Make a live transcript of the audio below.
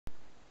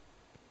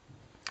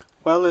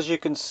Well, as you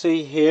can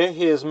see here,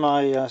 here's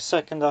my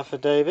second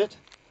affidavit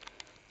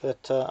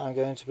that I'm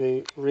going to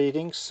be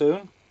reading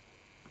soon,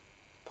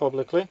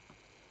 publicly.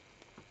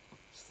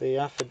 It's the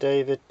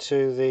affidavit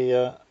to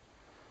the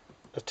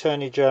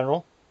Attorney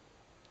General.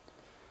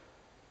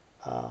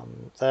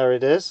 There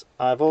it is.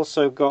 I've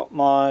also got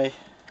my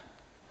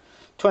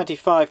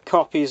 25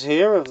 copies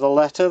here of the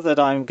letter that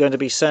I'm going to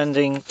be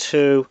sending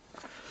to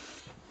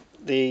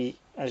the,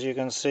 as you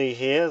can see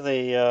here,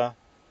 the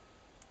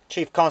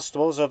Chief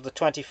Constables of the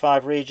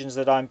 25 regions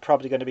that I'm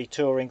probably going to be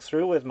touring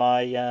through with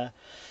my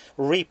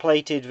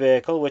replated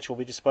vehicle, which will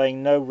be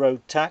displaying no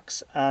road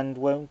tax and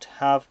won't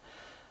have,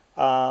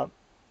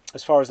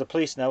 as far as the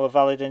police know, a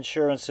valid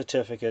insurance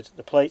certificate.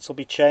 The plates will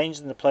be changed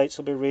and the plates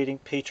will be reading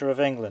Peter of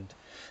England.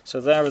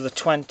 So there are the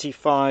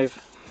 25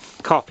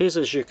 copies,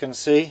 as you can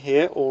see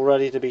here, all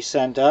ready to be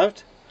sent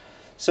out.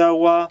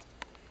 So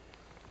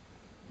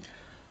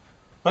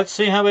let's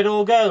see how it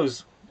all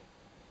goes.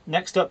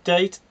 Next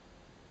update,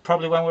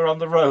 probably when we're on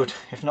the road,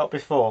 if not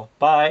before.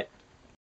 Bye.